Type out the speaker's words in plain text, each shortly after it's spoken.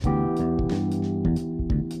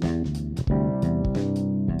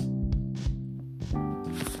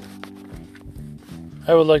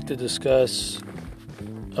I would like to discuss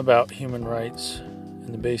about human rights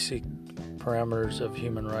and the basic parameters of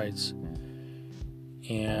human rights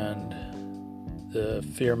and the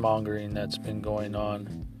fear-mongering that's been going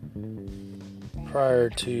on prior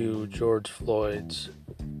to George Floyd's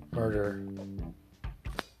murder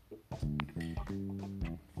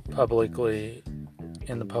publicly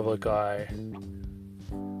in the public eye,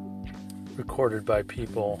 recorded by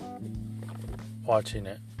people watching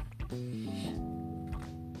it.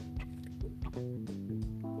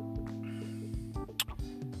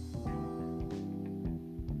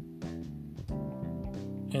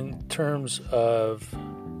 In terms of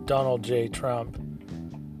Donald J. Trump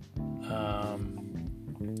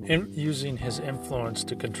using his influence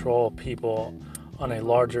to control people on a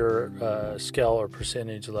larger scale or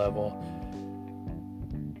percentage level,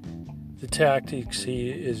 the tactics he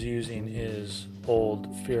is using is old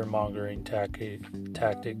fear-mongering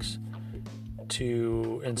tactics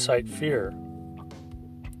to incite fear,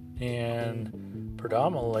 and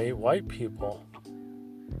predominantly white people,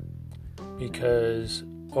 because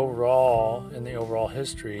in the overall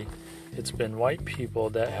history, it's been white people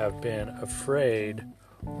that have been afraid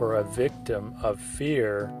or a victim of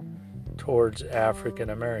fear towards African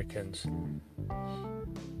Americans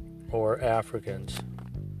or Africans.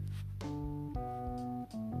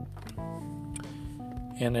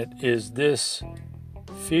 And it is this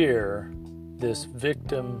fear, this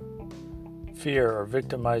victim fear or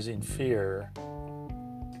victimizing fear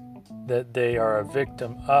that they are a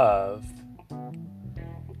victim of,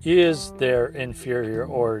 is their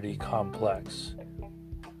inferiority complex.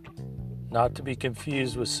 Not to be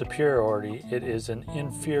confused with superiority, it is an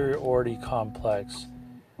inferiority complex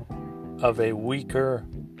of a weaker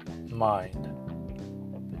mind.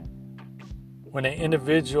 When an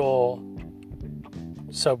individual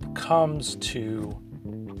succumbs to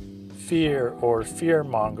fear or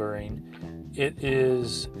fear-mongering, it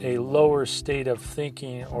is a lower state of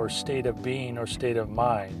thinking or state of being or state of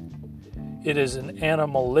mind. It is an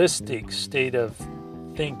animalistic state of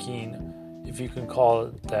thinking, if you can call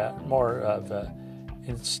it that, more of a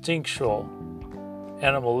instinctual,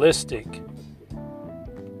 animalistic,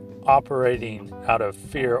 operating out of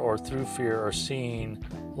fear or through fear, or seeing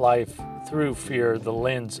life through fear, the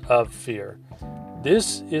lens of fear.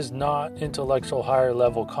 This is not intellectual higher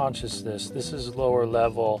level consciousness. This is lower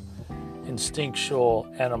level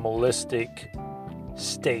instinctual, animalistic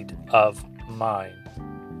state of mind.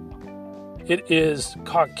 It is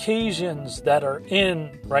Caucasians that are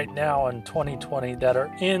in, right now in 2020, that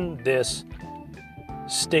are in this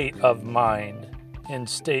state of mind, in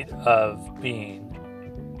state of being,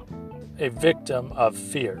 a victim of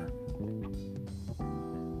fear.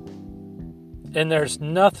 And there's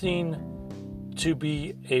nothing to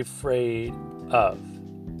be afraid of.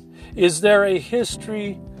 Is there a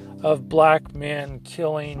history of black men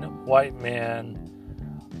killing white men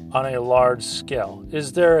on a large scale?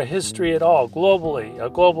 Is there a history at all, globally, a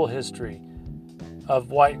global history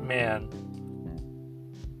of white men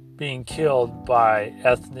being killed by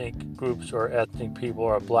ethnic groups or ethnic people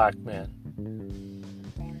or black men?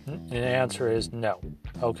 And the answer is no.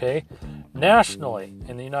 Okay? Nationally,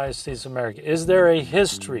 in the United States of America, is there a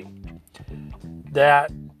history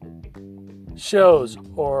that shows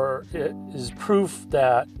or is proof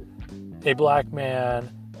that a black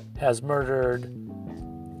man has murdered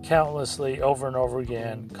countlessly over and over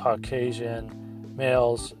again Caucasian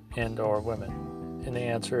males and or women? And the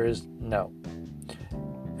answer is no.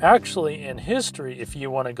 Actually, in history, if you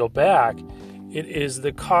want to go back, it is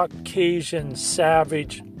the Caucasian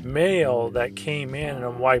savage male that came in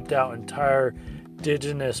and wiped out entire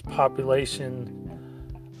indigenous population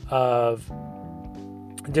of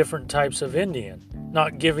different types of Indian,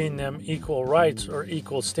 not giving them equal rights or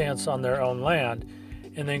equal stance on their own land,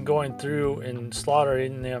 and then going through and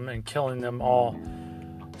slaughtering them and killing them all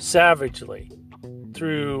savagely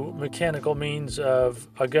through mechanical means of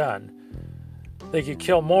a gun. They could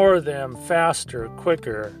kill more of them faster,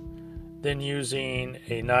 quicker, than using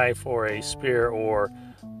a knife or a spear or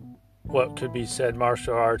what could be said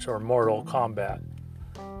martial arts or mortal combat.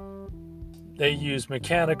 They use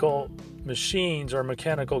mechanical machines or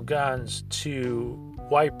mechanical guns to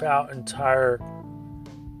wipe out entire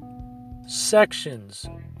sections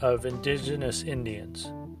of indigenous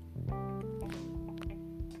Indians.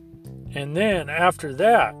 And then after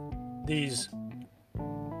that, these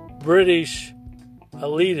British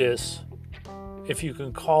elitists, if you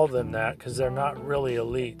can call them that, because they're not really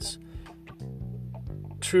elites.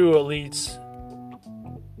 True elites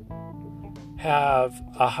have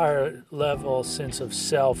a higher level sense of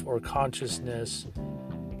self or consciousness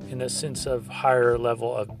in a sense of higher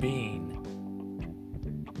level of being.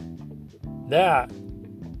 That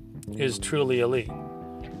is truly elite.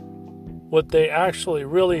 What they actually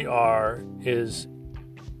really are is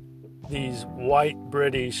these white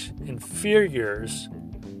British inferiors.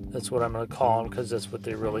 That's what I'm going to call them, because that's what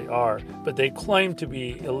they really are. But they claim to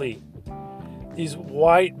be elite. These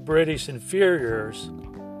white British inferiors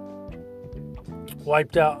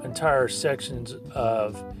wiped out entire sections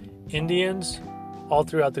of Indians all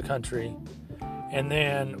throughout the country, and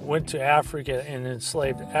then went to Africa and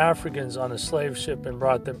enslaved Africans on a slave ship and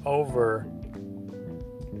brought them over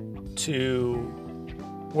to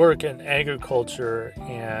work in agriculture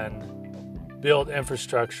and build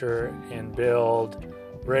infrastructure and build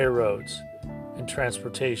railroads and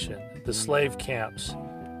transportation. The slave camps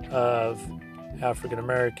of African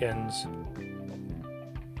Americans,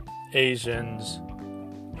 Asians,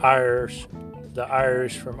 Irish, the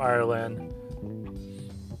Irish from Ireland,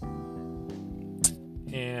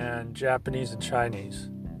 and Japanese and Chinese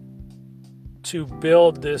to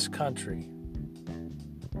build this country.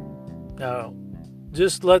 Now,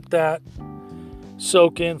 just let that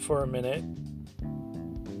soak in for a minute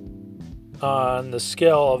on the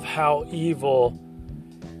scale of how evil,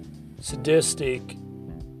 sadistic,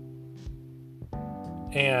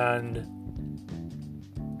 and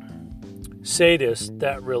sadist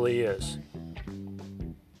that really is.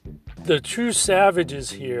 The true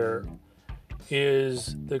savages here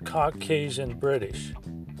is the Caucasian British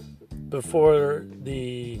before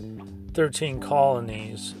the 13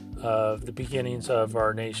 colonies of the beginnings of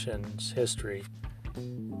our nation's history.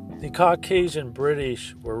 The Caucasian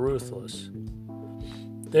British were ruthless.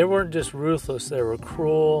 They weren't just ruthless, they were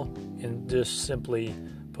cruel and just simply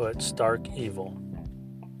put stark evil.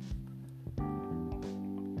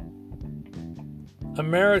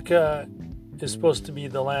 America is supposed to be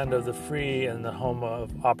the land of the free and the home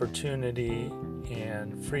of opportunity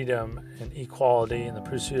and freedom and equality and the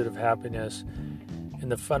pursuit of happiness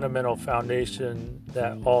and the fundamental foundation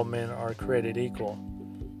that all men are created equal.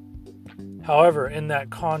 However, in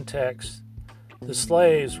that context, the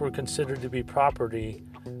slaves were considered to be property,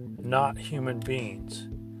 not human beings.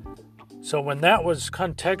 So when that was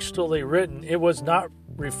contextually written, it was not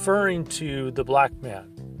referring to the black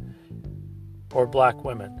man or black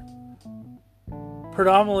women.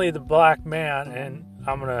 Predominantly the black man, and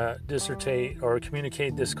I'm going to dissertate or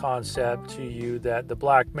communicate this concept to you that the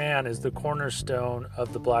black man is the cornerstone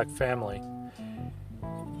of the black family.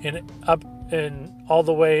 And all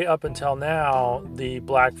the way up until now, the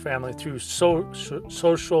black family, through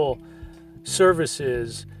social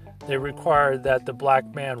services, they required that the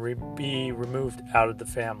black man be removed out of the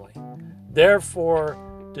family, therefore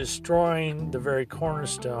destroying the very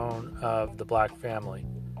cornerstone of the black family,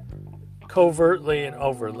 covertly and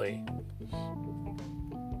overtly.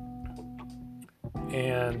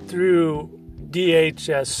 And through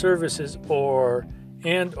DHS services or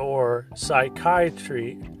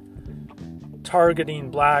psychiatry, targeting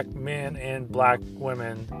black men and black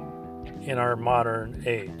women in our modern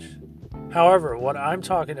age. However, what I'm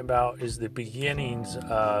talking about is the beginnings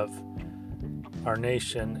of our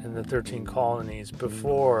nation in the 13 colonies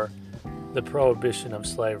before the prohibition of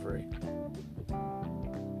slavery.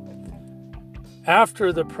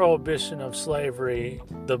 After the prohibition of slavery,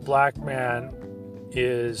 the black man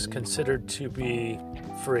is considered to be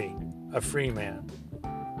free, a free man.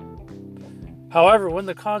 However, when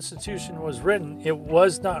the Constitution was written, it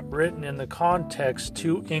was not written in the context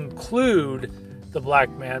to include the black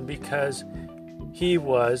man because he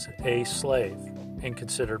was a slave and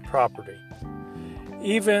considered property.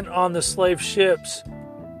 Even on the slave ships,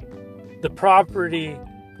 the property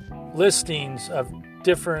listings of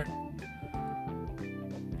different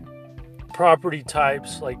property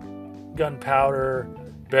types like gunpowder,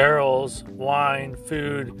 barrels, wine,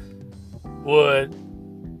 food, wood.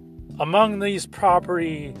 Among these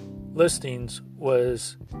property listings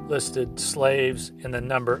was listed slaves and the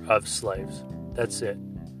number of slaves. That's it.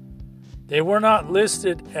 They were not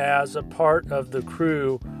listed as a part of the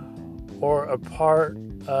crew or a part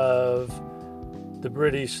of the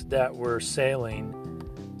British that were sailing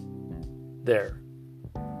there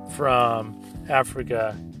from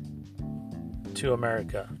Africa to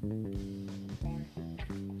America,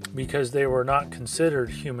 because they were not considered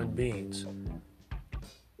human beings.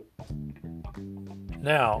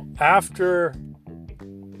 Now, after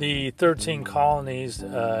the 13 colonies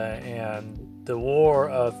and the war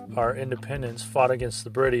of our independence fought against the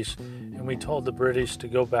British, and we told the British to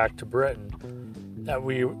go back to Britain, that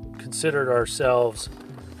we considered ourselves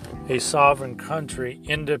a sovereign country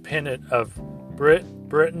independent of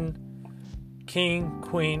Britain, king,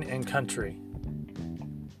 queen, and country.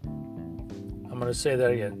 I'm going to say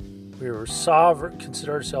that again. We were sovereign,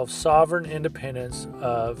 consider ourselves sovereign independence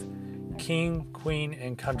of King, Queen,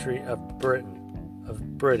 and country of Britain,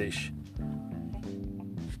 of British.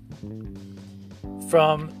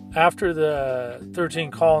 From after the 13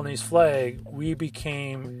 colonies flag, we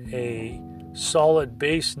became a solid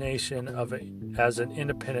base nation as an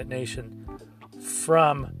independent nation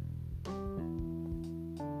from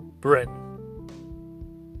Britain.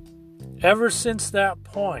 Ever since that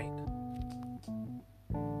point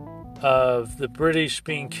of the British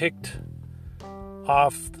being kicked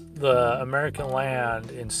off the American land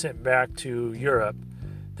and sent back to Europe,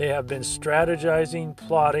 they have been strategizing,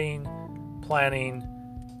 plotting, planning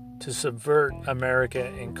to subvert America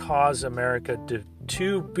and cause America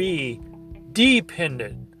to be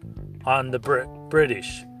dependent on the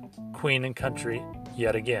British Queen and country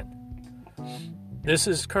yet again. This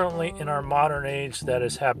is currently in our modern age that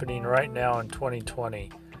is happening right now in 2020.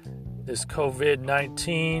 This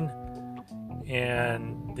COVID-19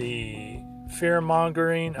 and the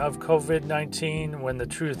fear-mongering of COVID-19, when the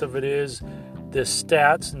truth of it is the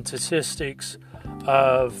stats and statistics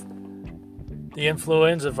of the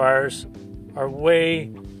influenza virus are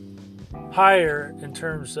way higher in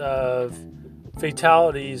terms of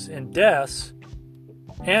fatalities and deaths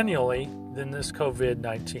annually than this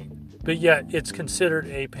COVID-19. But yet it's considered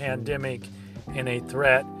a pandemic and a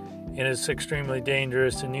threat, and it's extremely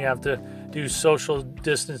dangerous, and you have to do social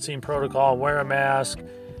distancing protocol, wear a mask,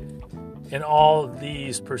 and all of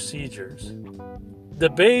these procedures. The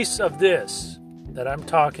base of this that I'm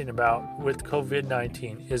talking about with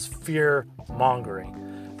COVID-19 is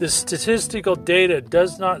fear-mongering. The statistical data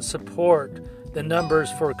does not support the numbers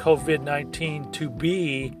for COVID-19 to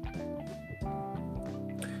be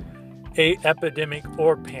an epidemic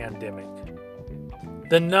or pandemic.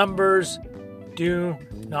 The numbers do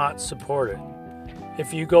not support it.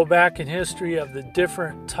 If you go back in history of the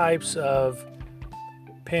different types of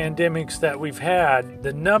pandemics that we've had,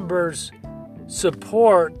 the numbers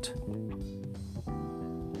support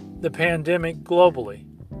the pandemic globally.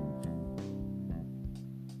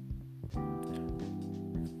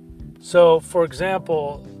 So, for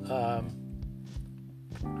example,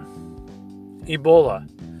 Ebola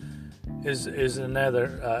is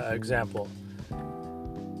another example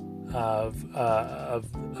of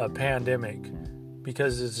a pandemic,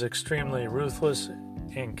 because it's extremely ruthless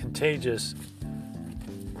and contagious.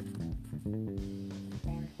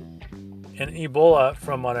 And Ebola,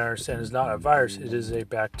 from what I understand, is not a virus, it is a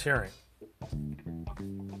bacterium.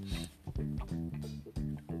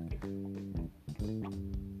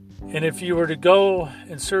 And if you were to go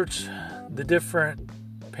and search the different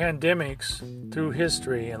pandemics through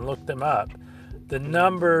history and look them up, the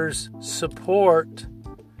numbers support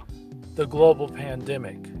the global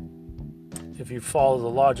pandemic, if you follow the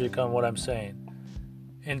logic on what I'm saying.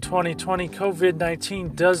 In 2020,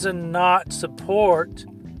 COVID-19 does not support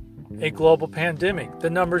a global pandemic. The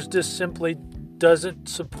numbers just simply doesn't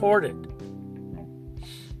support it.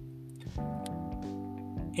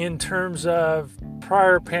 In terms of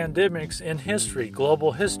prior pandemics in history,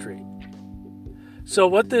 global history. So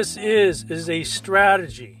what this is a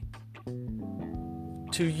strategy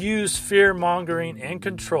to use fear-mongering and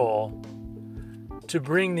control to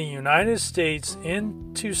bring the United States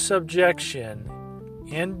into subjection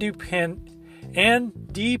and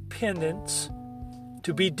dependence,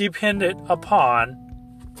 to be dependent upon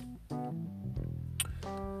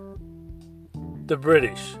the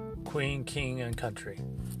British, Queen, King, and country.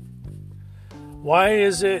 Why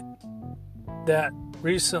is it that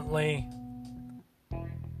recently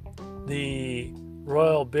the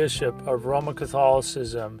Royal Bishop of Roman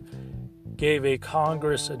Catholicism gave a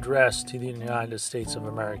Congress address to the United States of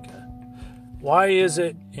America? Why is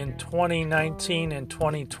it in 2019 and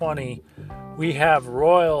 2020 we have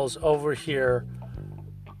royals over here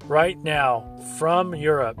right now from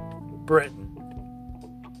Europe, Britain,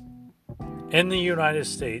 in the United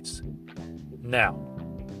States now?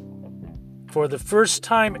 For the first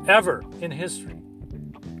time ever in history,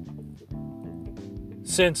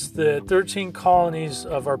 since the 13 colonies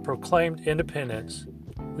of our proclaimed independence,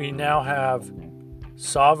 we now have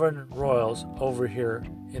sovereign royals over here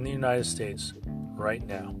in the United States right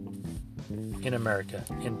now, in America,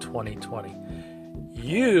 in 2020.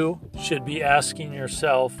 You should be asking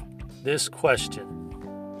yourself this question.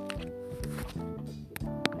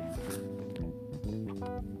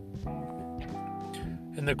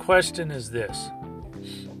 And the question is this: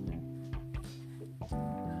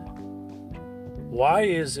 why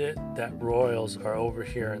is it that royals are over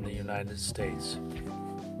here in the United States?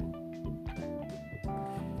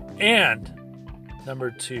 And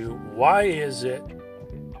number two, why is it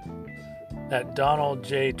that Donald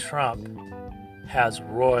J. Trump has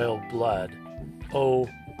royal blood, O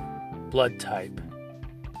blood type.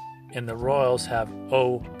 And the royals have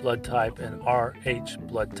O blood type and RH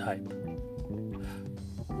blood type.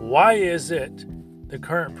 Why is it the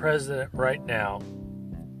current president right now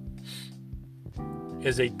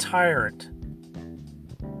is a tyrant,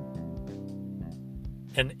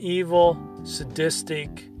 an evil,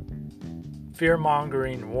 sadistic,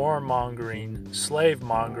 fear-mongering, warmongering,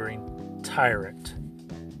 slave-mongering tyrant,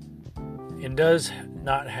 and does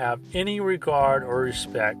not have any regard or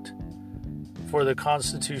respect for the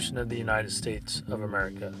Constitution of the United States of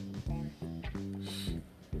America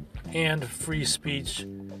and free speech,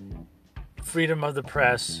 freedom of the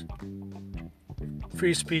press,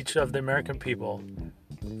 free speech of the American people,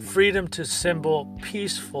 freedom to assemble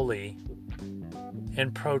peacefully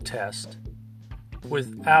and protest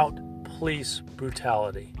without police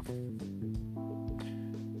brutality.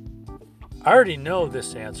 I already know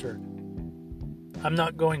this answer. I'm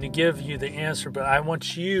not going to give you the answer, but I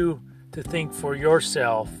want you to think for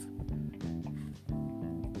yourself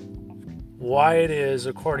why it is,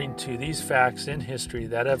 according to these facts in history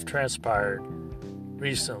that have transpired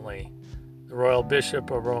recently. The Royal Bishop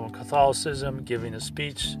of Roman Catholicism giving a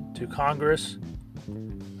speech to Congress,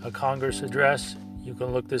 a Congress address. You can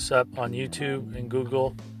look this up on YouTube and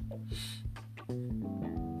Google.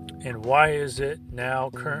 And why is it now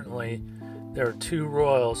currently there are two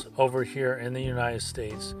royals over here in the United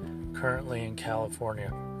States, currently in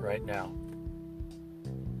California right now?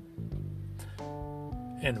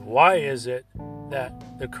 And why is it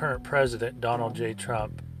that the current president, Donald J.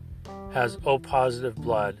 Trump, has O positive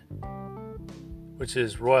blood, which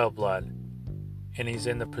is royal blood, and he's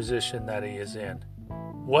in the position that he is in?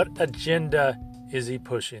 What agenda is he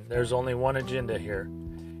pushing? There's only one agenda here.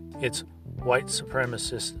 It's white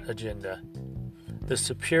supremacist agenda. The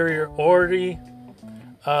superiority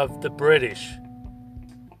of the British,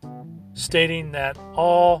 stating that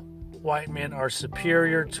all white men are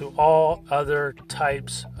superior to all other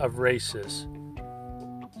types of races,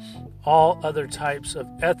 all other types of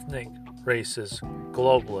ethnic races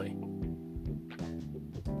globally.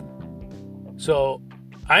 So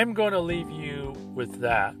I'm going to leave you with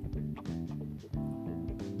that.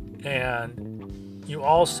 And you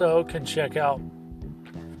also can check out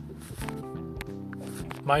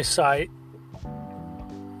my site,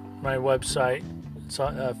 my website. It's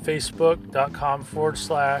on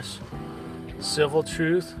facebook.com/Civil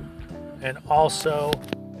Truth, and also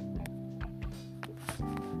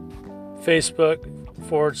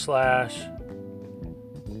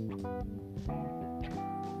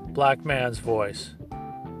Facebook.com/Black Man's Voice.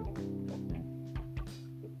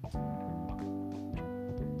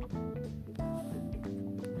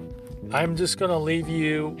 I'm just going to leave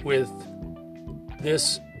you with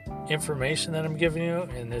this information that I'm giving you,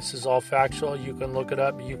 and this is all factual. You can look it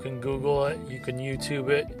up, you can Google it, you can YouTube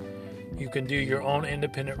it, you can do your own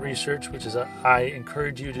independent research, which is I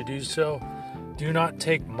encourage you to do so. Do not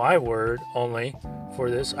take my word only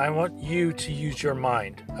for this. I want you to use your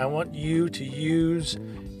mind. I want you to use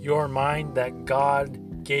your mind that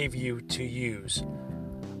God gave you to use.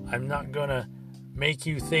 I'm not going to make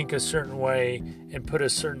you think a certain way and put a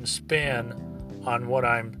certain spin on what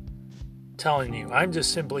I'm telling you. I'm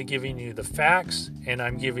just simply giving you the facts, and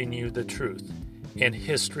I'm giving you the truth. In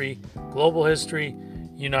history, global history,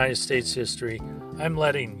 United States history, I'm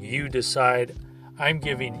letting you decide. I'm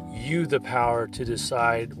giving you the power to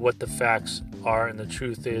decide what the facts are and the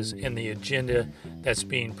truth is in the agenda that's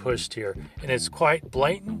being pushed here. And it's quite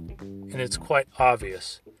blatant and it's quite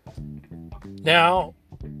obvious. Now,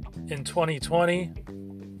 in 2020,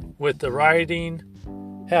 with the rioting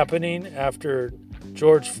happening after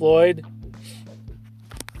George Floyd,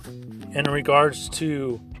 in regards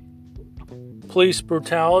to police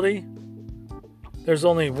brutality, there's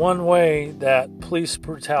only one way that police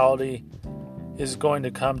brutality is going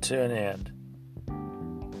to come to an end.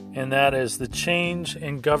 And that is the change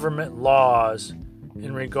in government laws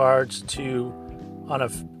in regards to, on a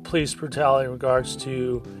police brutality in regards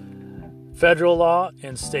to federal law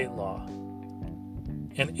and state law.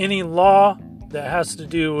 And any law that has to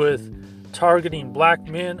do with targeting black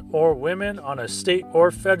men or women on a state or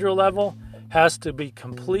federal level has to be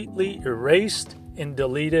completely erased and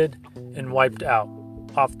deleted and wiped out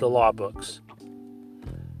off the law books.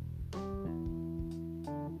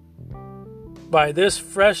 By this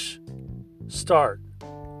fresh start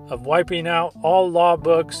of wiping out all law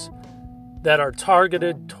books that are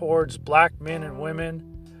targeted towards black men and women,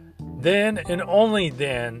 then and only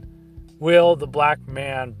then will the black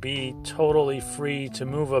man be totally free to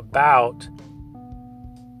move about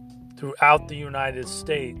throughout the United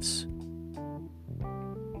States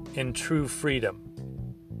in true freedom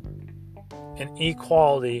and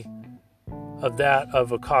equality of that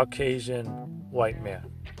of a Caucasian white man.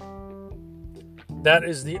 That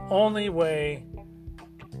is the only way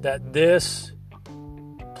that this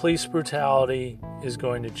police brutality is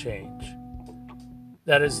going to change.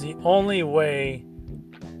 That is the only way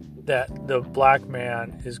that the black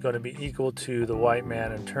man is going to be equal to the white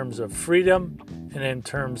man in terms of freedom and in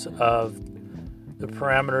terms of the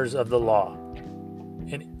parameters of the law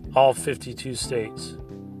in all 52 states,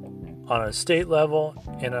 on a state level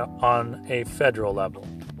and on a federal level.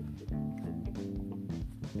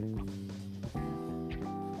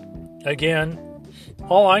 Again,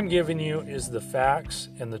 all I'm giving you is the facts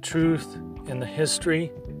and the truth and the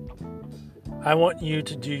history. I want you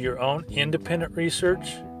to do your own independent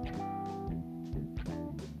research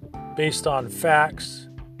based on facts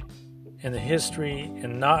and the history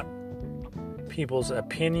and not people's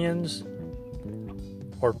opinions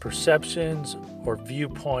or perceptions or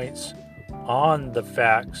viewpoints on the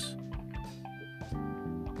facts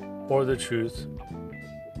or the truth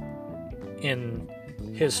in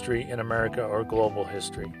history in America or global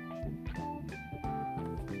history.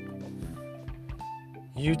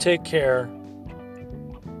 You take care.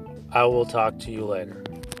 I will talk to you later.